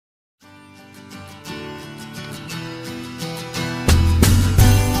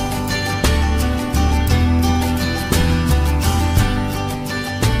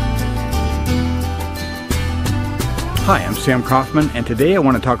Hi, I'm Sam Coffman, and today I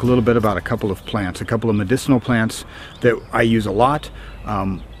want to talk a little bit about a couple of plants, a couple of medicinal plants that I use a lot.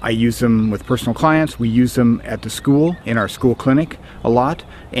 I use them with personal clients. We use them at the school, in our school clinic a lot,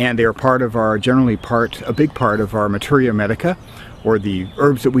 and they are part of our, a big part of our materia medica, or the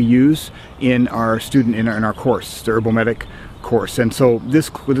herbs that we use in our in our course, the Herbal Medic course. And so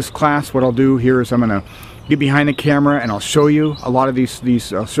with this class, what I'll do here is I'm going to get behind the camera and I'll show you a lot of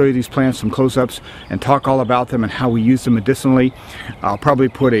I'll show you these plants, some close-ups, and talk all about them and how we use them medicinally. I'll probably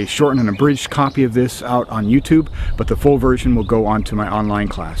put a shortened and abridged copy of this out on YouTube, but the full version will go on to my online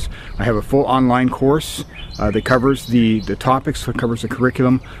class. I have a full online course that covers the topics, that covers the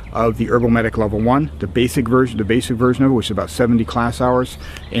curriculum of the Herbal Medic Level 1, the basic version of it, which is about 70 class hours,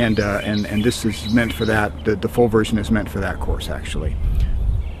 and this is meant for that. The full version is meant for that course, actually.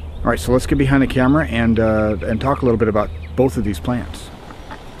 All right, so let's get behind the camera and talk a little bit about both of these plants.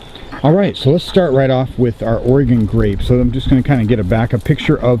 All right, so let's start right off with our Oregon Grape. So I'm just going to kind of get a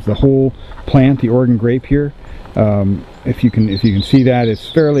picture of the whole plant, the Oregon Grape here. If you can see that,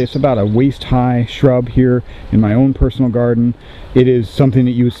 it's about a waist-high shrub here in my own personal garden. It is something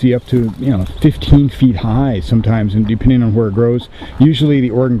that you would see up to 15 feet high sometimes, and depending on where it grows. Usually the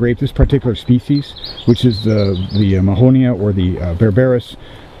Oregon Grape, this particular species, which is the Mahonia or the Berberis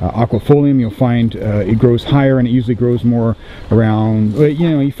Aquifolium, you'll find it grows higher, and it usually grows more around,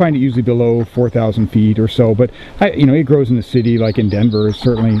 you find it usually below 4,000 feet or so, but it grows in the city, like in Denver.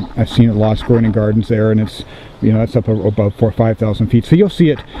 Certainly I've seen it lots growing in gardens there, and it's it's up above 4,000 or 5,000 feet. So you'll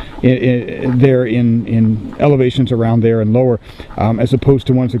see it there in elevations around there and lower, as opposed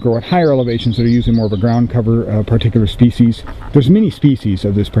to ones that grow at higher elevations that are usually more of a ground cover particular species. There's many species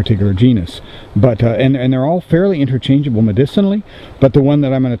of this particular genus, but and they're all fairly interchangeable medicinally, but the one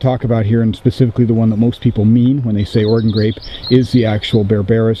that I'm going to talk about here, and specifically the one that most people mean when they say Oregon Grape, is the actual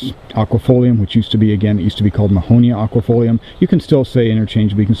Berberis Aquifolium, which used to be called Mahonia Aquifolium. You can still say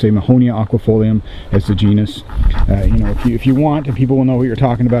interchangeably, you can say Mahonia Aquifolium as the genus. If you want, and people will know what you're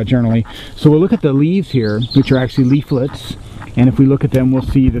talking about generally. So we'll look at the leaves here, which are actually leaflets, and if we look at them, we'll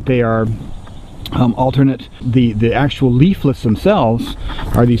see that they are alternate. The actual leaflets themselves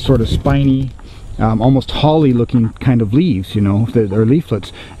are these sort of spiny, almost holly-looking kind of leaves. They're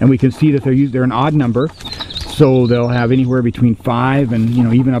leaflets, and we can see that they're an odd number. So they'll have anywhere between 5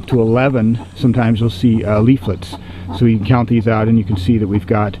 and even up to 11. Sometimes you'll see leaflets. So you can count these out, and you can see that we've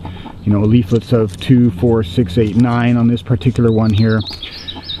got leaflets of 2, 4, 6, 8, 9 on this particular one here.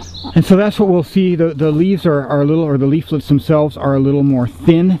 And so that's what we'll see. The leaves are a little, or the leaflets themselves are a little more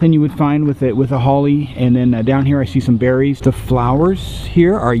thin than you would find with a holly. And then down here I see some berries. The flowers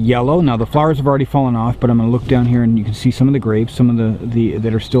here are yellow. Now the flowers have already fallen off, but I'm going to look down here and you can see some of the grapes, some of the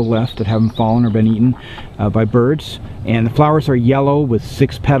that are still left that haven't fallen or been eaten by birds. And the flowers are yellow with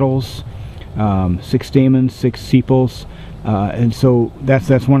 6 petals, 6 stamens, 6 sepals. And so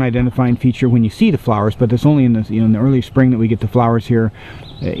that's one identifying feature when you see the flowers, but it's only in the early spring that we get the flowers here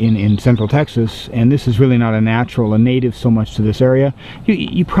in central Texas, and this is really not a native so much to this area.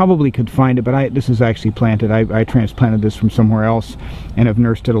 You probably could find it, but this is actually planted. I transplanted this from somewhere else and have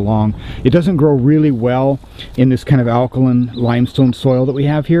nursed it along. It doesn't grow really well in this kind of alkaline limestone soil that we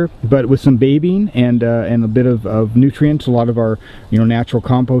have here, but with some babying and a bit of nutrients, a lot of our natural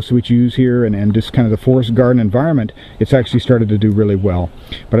compost which we use here, and just kind of the forest garden environment, it's actually started to do really well.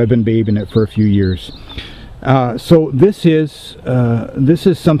 But I've been babying it for a few years. So this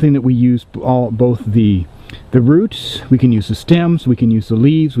is something that we use both the roots, we can use the stems, we can use the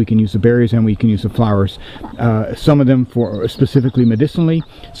leaves, we can use the berries, and we can use the flowers. Some of them for specifically medicinally,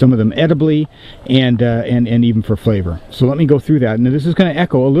 some of them edibly, and even for flavor. So let me go through that. And this is going to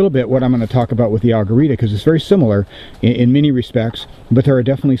echo a little bit what I'm going to talk about with the Algerita, because it's very similar in many respects, but there are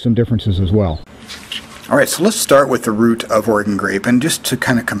definitely some differences as well. All right, so let's start with the root of Oregon Grape, and just to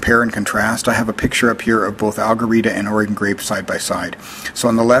kind of compare and contrast, I have a picture up here of both Algerita and Oregon Grape side by side. So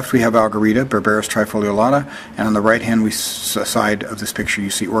on the left we have Algerita, Berberis trifoliolata, and on the right hand side of this picture you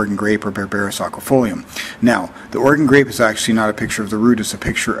see Oregon Grape or Berberis Aquifolium. Now, the Oregon Grape is actually not a picture of the root, it's a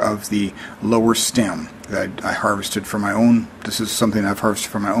picture of the lower stem that I harvested from my own. This is something I've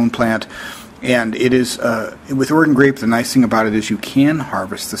harvested from my own plant. And it is, with Oregon Grape, the nice thing about it is you can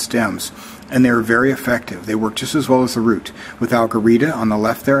harvest the stems, and they're very effective. They work just as well as the root. With Algerita on the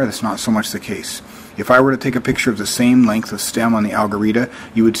left there, that's not so much the case. If I were to take a picture of the same length of stem on the Algerita,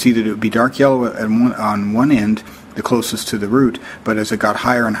 you would see that it would be dark yellow on one end, the closest to the root, but as it got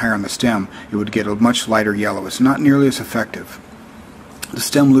higher and higher on the stem, it would get a much lighter yellow. It's not nearly as effective. the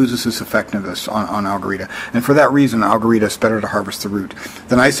stem loses its effectiveness on Algerita. And for that reason, Algerita is better to harvest the root.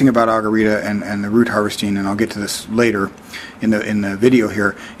 The nice thing about Algerita and the root harvesting, and I'll get to this later in the video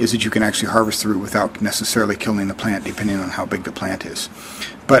here, is that you can actually harvest the root without necessarily killing the plant, depending on how big the plant is.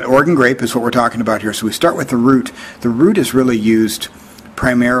 But Oregon Grape is what we're talking about here. So we start with the root. The root is really used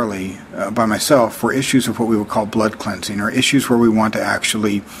primarily by myself for issues of what we would call blood cleansing, or issues where we want to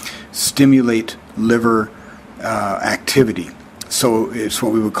actually stimulate liver activity. So it's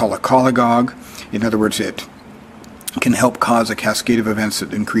what we would call a cholagogue. In other words, it can help cause a cascade of events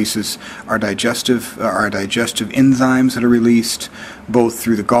that increases our digestive enzymes that are released both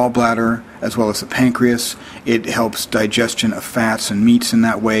through the gallbladder as well as the pancreas. It helps digestion of fats and meats in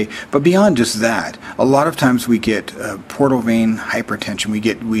that way. But beyond just that, a lot of times we get portal vein hypertension.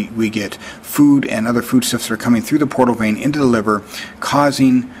 We get food and other foodstuffs that are coming through the portal vein into the liver,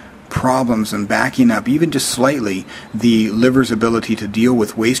 causing problems and backing up, even just slightly, the liver's ability to deal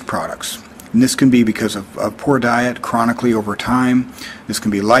with waste products. And this can be because of poor diet chronically over time. This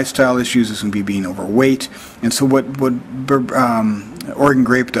can be lifestyle issues. This can be being overweight. And so what Oregon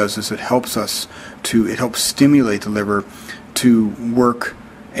Grape does is it helps stimulate the liver to work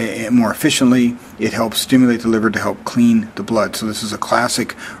more efficiently. It helps stimulate the liver to help clean the blood. So this is a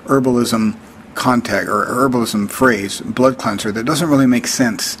classic herbalism herbalism phrase, blood cleanser, that doesn't really make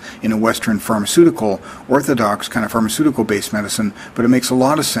sense in a Western pharmaceutical, orthodox kind of pharmaceutical-based medicine, but it makes a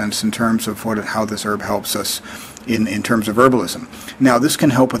lot of sense in terms of how this herb helps us in terms of herbalism. Now, this can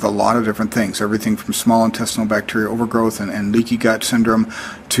help with a lot of different things, everything from small intestinal bacterial overgrowth and leaky gut syndrome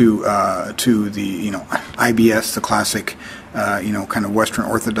to the IBS, the classic kind of Western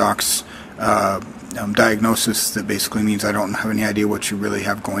orthodox diagnosis that basically means I don't have any idea what you really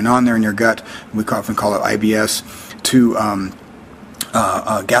have going on there in your gut. We often call it IBS, to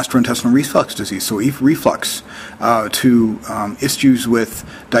gastrointestinal reflux disease, so reflux, to issues with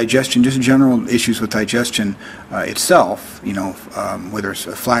digestion, just general issues with digestion itself, whether it's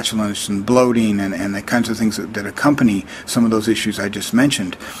flatulence and bloating and the kinds of things that accompany some of those issues I just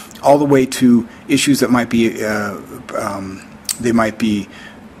mentioned, all the way to issues that might be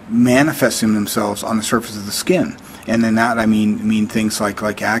manifesting themselves on the surface of the skin. And in that I mean things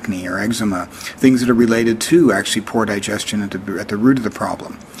like acne or eczema, things that are related to actually poor digestion at the root of the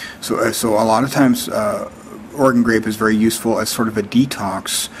problem. So a lot of times Oregon Grape is very useful as sort of a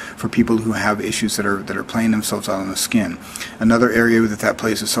detox for people who have issues that are playing themselves out on the skin. Another area that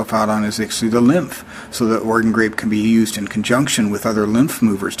plays itself out on is actually the lymph. So that Oregon Grape can be used in conjunction with other lymph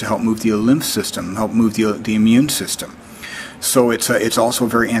movers to help move the lymph system, help move the immune system. So it's also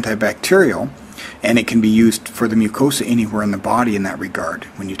very antibacterial, and it can be used for the mucosa anywhere in the body in that regard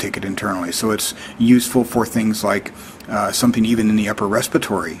when you take it internally. So it's useful for things like something even in the upper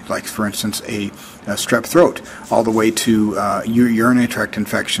respiratory, like for instance a strep throat, all the way to urinary tract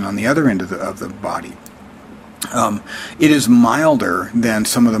infection on the other end of the body. It is milder than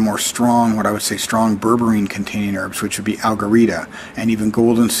some of the more strong, what I would say strong berberine containing herbs, which would be Algerita and even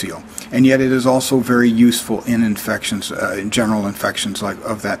golden seal. And yet it is also very useful in infections, in general infections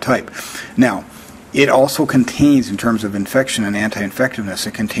of that type. Now, it also contains, in terms of infection and anti-infectiveness,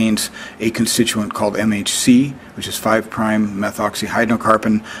 it contains a constituent called MHC, which is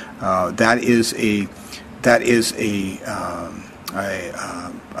 5'-methoxyhydrocarbon. That is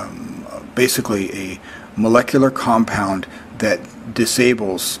basically a molecular compound that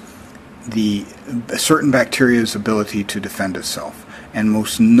disables the certain bacteria's ability to defend itself, and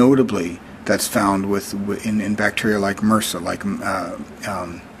most notably that's found in bacteria like MRSA, like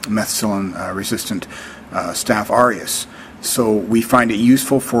methicillin-resistant Staph aureus. So we find it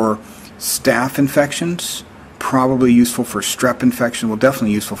useful for staph infections, probably useful for strep infection. Well,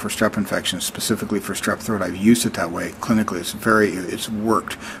 definitely useful for strep infections, specifically for strep throat. I've used it that way clinically. It's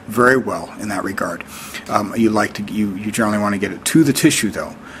worked very well in that regard. You generally want to get it to the tissue,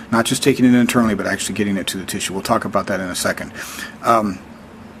 though, not just taking it internally, but actually getting it to the tissue. We'll talk about that in a second.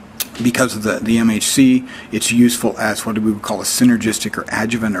 Because of the MHC, it's useful as what we would call a synergistic or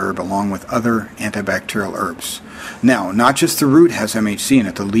adjuvant herb along with other antibacterial herbs. Now, not just the root has MHC in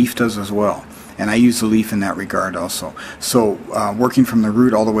it, the leaf does as well. And I use the leaf in that regard also. So working from the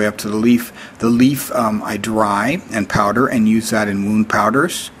root all the way up to the leaf I dry and powder and use that in wound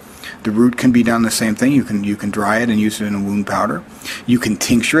powders. The root can be done the same thing. You can dry it and use it in a wound powder. You can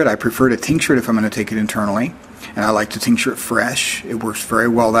tincture it. I prefer to tincture it if I'm going to take it internally. And I like to tincture it fresh. It works very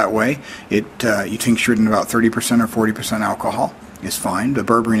well that way. You tincture it in about 30% or 40% alcohol. Is fine. The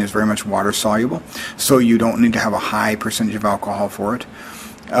berberine is very much water soluble, so you don't need to have a high percentage of alcohol for it.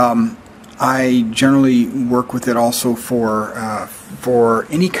 I generally work with it also for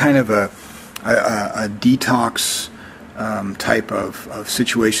any kind of a detox type of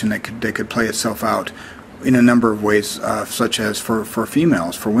situation that could play itself out in a number of ways, such as for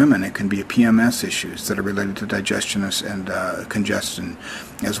females, for women, it can be PMS issues that are related to digestion and congestion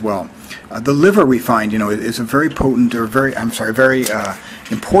as well. The liver, we find, is a very potent, or very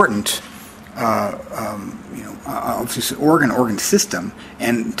important, obviously organ system,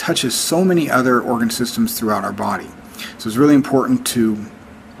 and touches so many other organ systems throughout our body. So it's really important to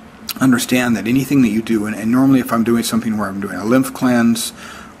understand that anything that you do, and normally if I'm doing something where I'm doing a lymph cleanse,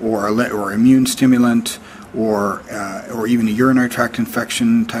 or immune stimulant, or even a urinary tract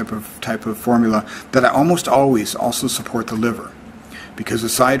infection type of formula, that I almost always also support the liver, because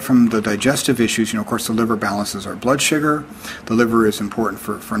aside from the digestive issues, of course the liver balances our blood sugar. The liver is important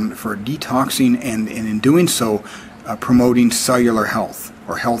for detoxing, and in doing so, promoting cellular health,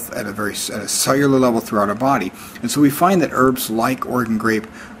 or health at a cellular level throughout our body. And so we find that herbs like Oregon Grape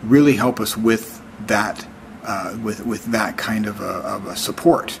really help us with that. With that kind of a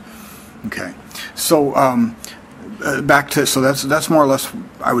support. Okay, so that's more or less,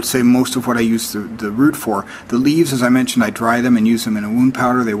 I would say, most of what I use the root for. The leaves, as I mentioned, I dry them and use them in a wound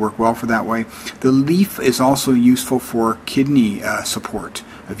powder. They work well for that way. The leaf is also useful for kidney support.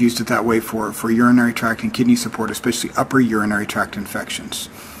 I've used it that way for urinary tract and kidney support, especially upper urinary tract infections.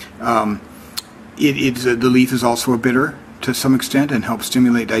 The leaf is also a bitter to some extent and help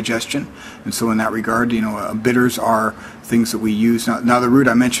stimulate digestion, and so in that regard, bitters are things that we use. Now the root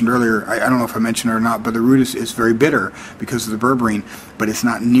I mentioned earlier, I don't know if I mentioned it or not, but the root is very bitter because of the berberine, but it's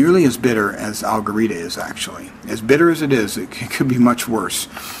not nearly as bitter as Algerita is actually. As bitter as it is, it could be much worse.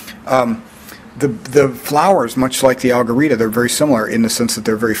 The flowers, much like the Algerita, they're very similar in the sense that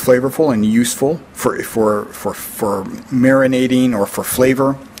they're very flavorful and useful for marinating or for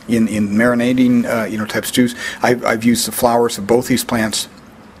flavor. In marinating, type stews. I've used the flowers of both these plants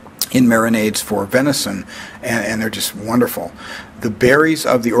in marinades for venison, and they're just wonderful. The berries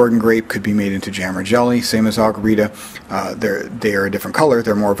of the Oregon grape could be made into jam or jelly, same as Algerita. They are a different color.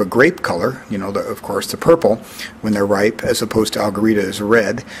 They're more of a grape color, of course, the purple when they're ripe, as opposed to Algerita is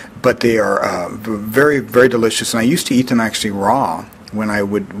red. But they are very, very delicious, and I used to eat them actually raw when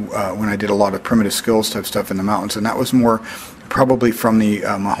I did a lot of primitive skills type stuff in the mountains, and that was more probably from the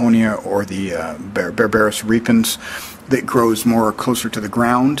Mahonia or the Berberis repens that grows more closer to the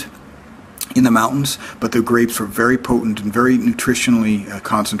ground in the mountains. But the grapes were very potent and very nutritionally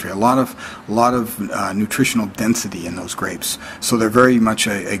concentrated. A lot of nutritional density in those grapes. So they're very much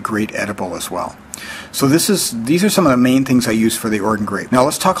a great edible as well. So these are some of the main things I use for the Oregon grape. Now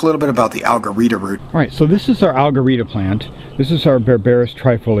let's talk a little bit about the Algerita root. All right, so this is our Algerita plant. This is our Berberis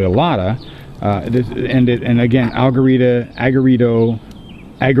trifoliolata. And again, Algerita,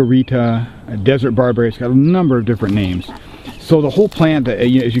 Agarita, Desert Barberry. It's got a number of different names. So the whole plant,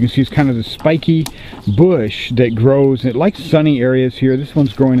 as you can see, is kind of the spiky bush that grows. It likes sunny areas here. This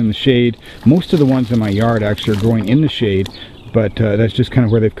one's growing in the shade. Most of the ones in my yard actually are growing in the shade, but that's just kind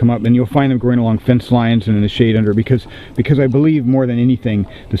of where they've come up. And you'll find them growing along fence lines and in the shade under, because I believe more than anything,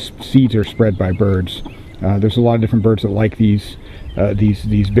 the seeds are spread by birds. There's a lot of different birds that like these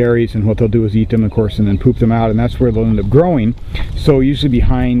berries, and what they'll do is eat them, of course, and then poop them out, and that's where they'll end up growing. So usually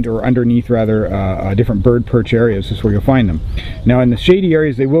behind, or underneath rather, different bird perch areas is where you'll find them. Now in the shady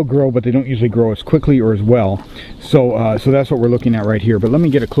areas they will grow, but they don't usually grow as quickly or as well. So that's what we're looking at right here. But let me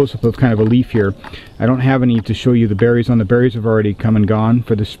get a close-up of kind of a leaf here. I don't have any to show you the berries on. The berries have already come and gone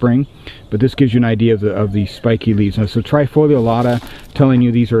for the spring, but this gives you an idea of the spiky leaves. Now, so trifoliolata, telling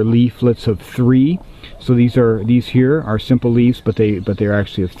you these are leaflets of 3. So these here are simple leaves, but they're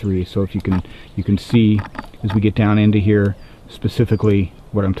actually of 3. So if you can see as we get down into here specifically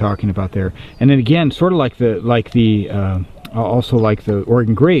what I'm talking about there. And then again, sort of also like the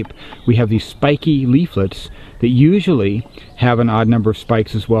Oregon grape, we have these spiky leaflets that usually have an odd number of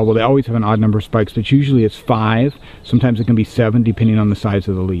spikes as well. Well, they always have an odd number of spikes, but usually it's 5. Sometimes it can be 7, depending on the size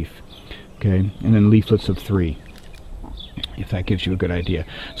of the leaf. Okay, and then leaflets of 3. If that gives you a good idea.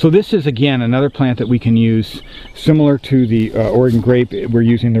 So this is, again, another plant that we can use similar to the Oregon grape. We're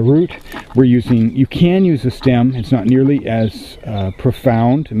using the root. You can use the stem. It's not nearly as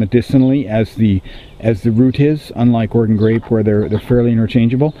profound medicinally as the root is, unlike Oregon grape, where they're fairly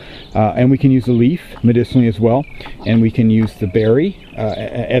interchangeable. And we can use the leaf medicinally as well, and we can use the berry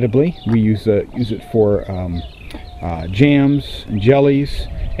edibly. We use it for jams and jellies,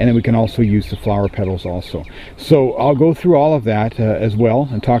 and then we can also use the flower petals also. So I'll go through all of that as well,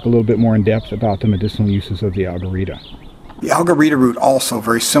 and talk a little bit more in depth about the medicinal uses of the Algerita. The Algerita root also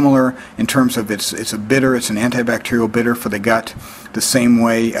very similar in terms of it's a bitter, it's an antibacterial bitter for the gut, the same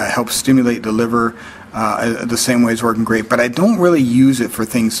way, helps stimulate the liver the same way as Oregon grape, but I don't really use it for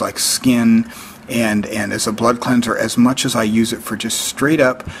things like skin and as a blood cleanser as much as I use it for just straight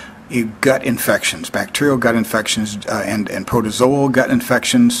up gut infections, bacterial gut infections, and protozoal gut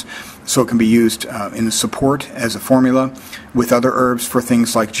infections. So it can be used in the support as a formula with other herbs for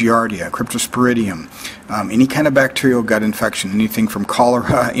things like Giardia, Cryptosporidium, any kind of bacterial gut infection, anything from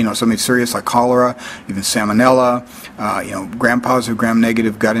cholera, something serious like cholera, even salmonella, gram-positive,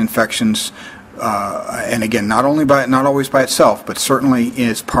 gram-negative gut infections. And again, not always by itself, but certainly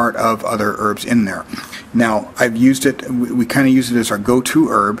is part of other herbs in there. Now, I've used it, we kind of use it as our go-to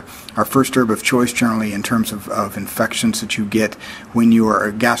herb, our first herb of choice generally in terms of infections that you get when you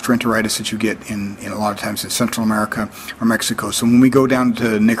are, gastroenteritis that you get in a lot of times in Central America or Mexico. So when we go down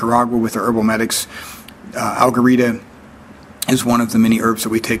to Nicaragua with the herbal medics, Algerita is one of the many herbs that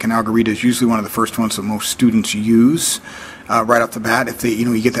we take, and Algerita is usually one of the first ones that most students use. Right off the bat, if they,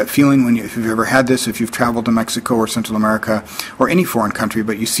 you get that feeling if you've ever had this, if you've traveled to Mexico or Central America or any foreign country,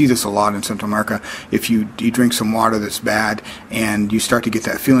 but you see this a lot in Central America. If you drink some water that's bad and you start to get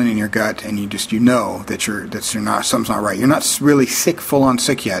that feeling in your gut, and you know that something's not right. You're not really sick, full on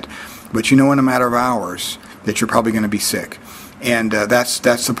sick yet, but in a matter of hours that you're probably going to be sick. And that's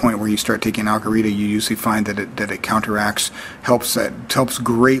the point where you start taking Algerita. You usually find that it counteracts, helps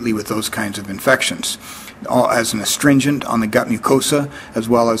greatly with those kinds of infections. As an astringent on the gut mucosa, as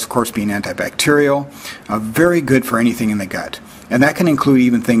well as, of course, being antibacterial. Very good for anything in the gut. And that can include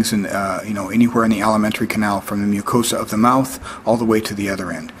even things in, anywhere in the alimentary canal, from the mucosa of the mouth all the way to the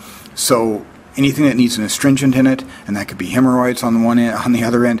other end. So anything that needs an astringent in it, and that could be hemorrhoids on the one end, on the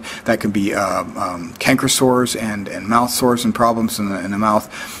other end, that could be canker sores and mouth sores and problems in the mouth.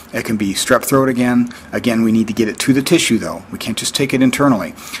 It can be strep throat again. Again, we need to get it to the tissue, though. We can't just take it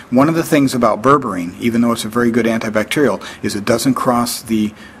internally. One of the things about berberine, even though it's a very good antibacterial, is it doesn't cross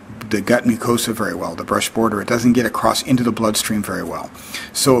the gut mucosa very well, the brush border. It doesn't get across into the bloodstream very well.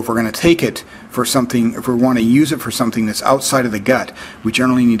 So if we're going to take it for something, if we want to use it for something that's outside of the gut, we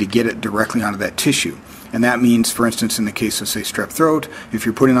generally need to get it directly onto that tissue. And that means, for instance, in the case of, say, strep throat, if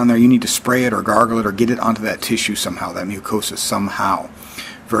you're putting it on there, you need to spray it or gargle it or get it onto that tissue somehow, that mucosa somehow.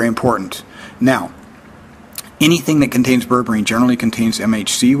 Very important. Now, anything that contains berberine generally contains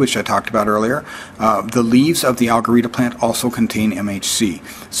MHC, which I talked about earlier. The leaves of the Algerita plant also contain MHC.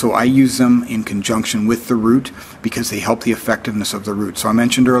 So I use them in conjunction with the root because they help the effectiveness of the root. So I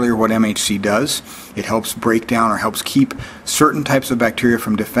mentioned earlier what MHC does. It helps break down or helps keep certain types of bacteria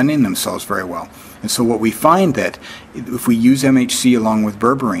from defending themselves very well. And so what we find that if we use MHC along with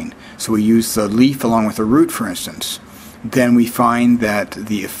berberine, so we use the leaf along with the root, for instance, then we find that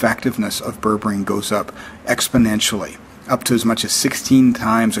the effectiveness of berberine goes up exponentially, up to as much as 16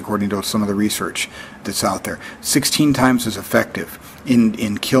 times, according to some of the research that's out there. 16 times as effective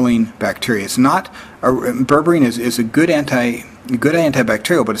in killing bacteria. It's not, berberine is a good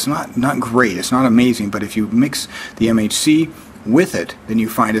antibacterial, but it's not great. It's not amazing. But if you mix the MHC with it, then you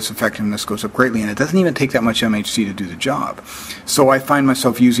find its effectiveness goes up greatly, and it doesn't even take that much MHC to do the job. So I find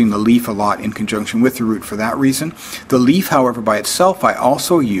myself using the leaf a lot in conjunction with the root for that reason. The leaf, however, by itself, I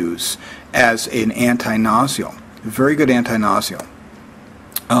also use as an anti-nauseal, a very good anti-nauseal.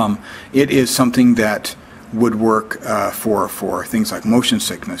 It is something that would work for things like motion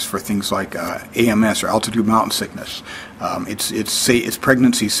sickness, for things like AMS or altitude mountain sickness. It's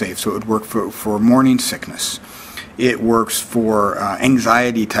pregnancy safe, so it would work for morning sickness. It works for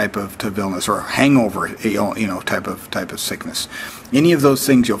anxiety type of illness or hangover, type of sickness. Any of those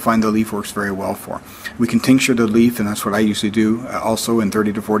things you'll find the leaf works very well for. We can tincture the leaf, and that's what I usually do, also in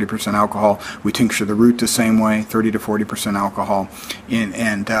 30 to 40% alcohol. We tincture the root the same way, 30 to 40% alcohol,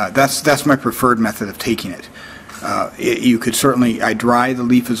 and that's my preferred method of taking it. You could certainly, I dry the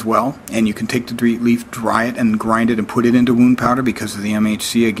leaf as well, and you can take the leaf, dry it, and grind it and put it into wound powder because of the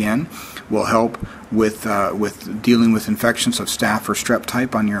MHC again. Will help with dealing with infections of staph or strep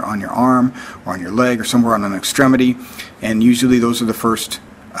type on your arm or on your leg or somewhere on an extremity, and usually those are the first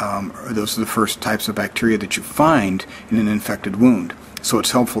types of bacteria that you find in an infected wound. So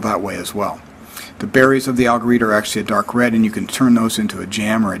it's helpful that way as well. The berries of the Algerita are actually a dark red, and you can turn those into a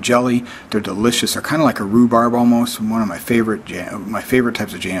jam or a jelly. They're delicious. They're kind of like a rhubarb almost. One of my favorite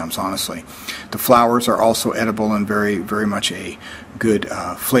types of jams, honestly. The flowers are also edible and very, very much a good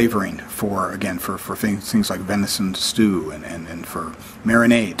flavoring for things like venison stew and for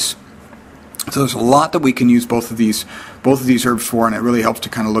marinades. So there's a lot that we can use both of these herbs for, and it really helps to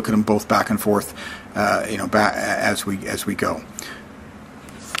kind of look at them both back and forth, as we go.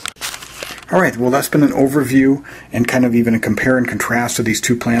 All right, well, that's been an overview and kind of even a compare and contrast of these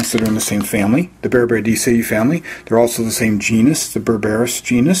two plants that are in the same family, the Berberis family. They're also the same genus, the Berberis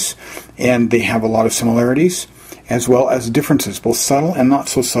genus, and they have a lot of similarities as well as differences, both subtle and not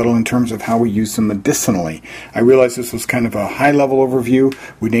so subtle, in terms of how we use them medicinally. I realize this was kind of a high-level overview.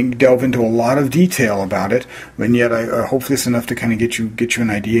 We didn't delve into a lot of detail about it, and yet hopefully it's enough to kind of get you an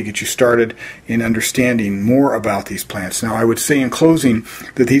idea, get you started in understanding more about these plants. Now, I would say in closing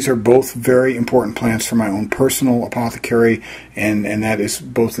that these are both very important plants for my own personal apothecary, and that is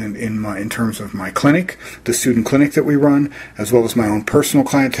both in terms of my clinic, the student clinic that we run, as well as my own personal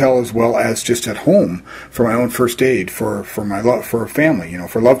clientele, as well as just at home for my own first aid for family,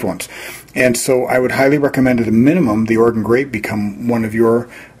 for loved ones. And so I would highly recommend, at a minimum, the Oregon Grape become one of your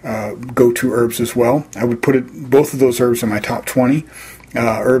go-to herbs as well. I would put both of those herbs in my top 20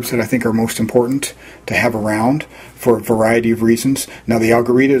 herbs that I think are most important to have around for a variety of reasons. Now, the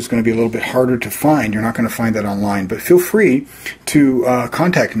Algerita is going to be a little bit harder to find. You're not going to find that online, but feel free to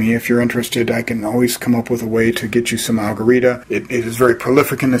contact me if you're interested. I can always come up with a way to get you some Algerita. It is very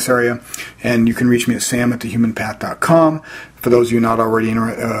prolific in this area, and you can reach me at sam@thehumanpath.com. For those of you not already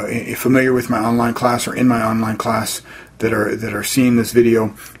familiar with my online class or in my online class that are seeing this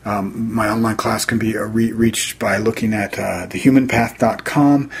video, my online class can be reached by looking at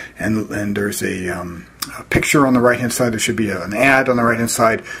thehumanpath.com, and there's a picture on the right hand side. There should be an ad on the right hand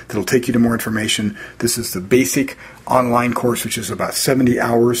side that'll take you to more information. This is the basic online course, which is about 70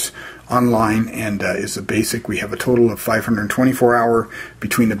 hours online, and is the basic. We have a total of 524 hour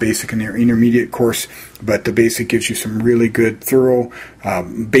between the basic and the intermediate course, but the basic gives you some really good, thorough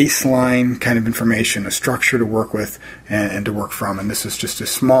baseline kind of information, a structure to work with and to work from. And this is just a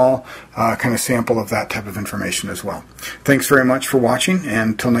small kind of sample of that type of information as well. Thanks very much for watching,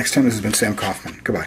 and until next time, this has been Sam Coffman. Goodbye.